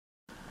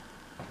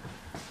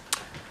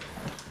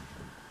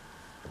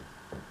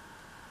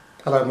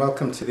Hello and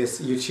welcome to this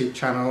YouTube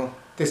channel.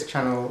 This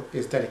channel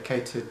is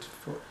dedicated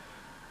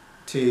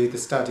to the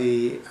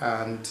study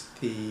and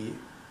the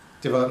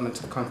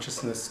development of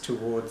consciousness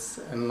towards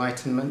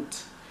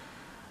enlightenment,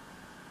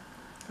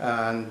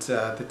 and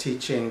the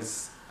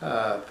teachings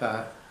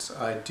that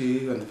I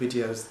do and the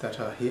videos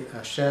that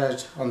are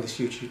shared on this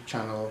YouTube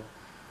channel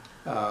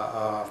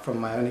are from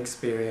my own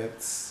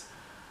experience,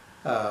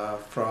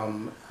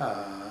 from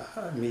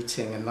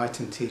meeting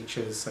enlightened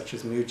teachers such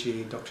as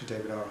Muji, Dr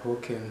David R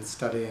Hawkins,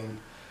 studying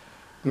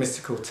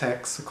mystical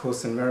texts, A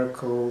Course in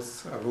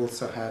Miracles. I've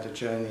also had a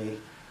journey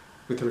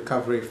with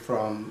recovery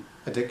from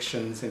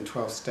addictions in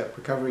 12-step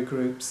recovery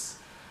groups,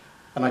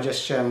 and I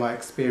just share my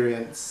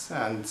experience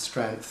and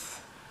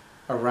strength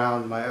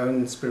around my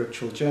own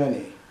spiritual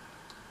journey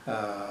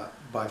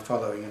by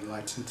following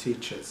enlightened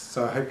teachers.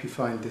 So I hope you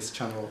find this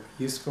channel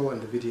useful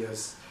and the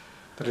videos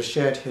that are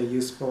shared here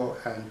useful,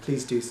 and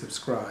please do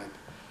subscribe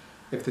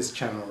if this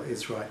channel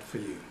is right for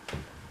you.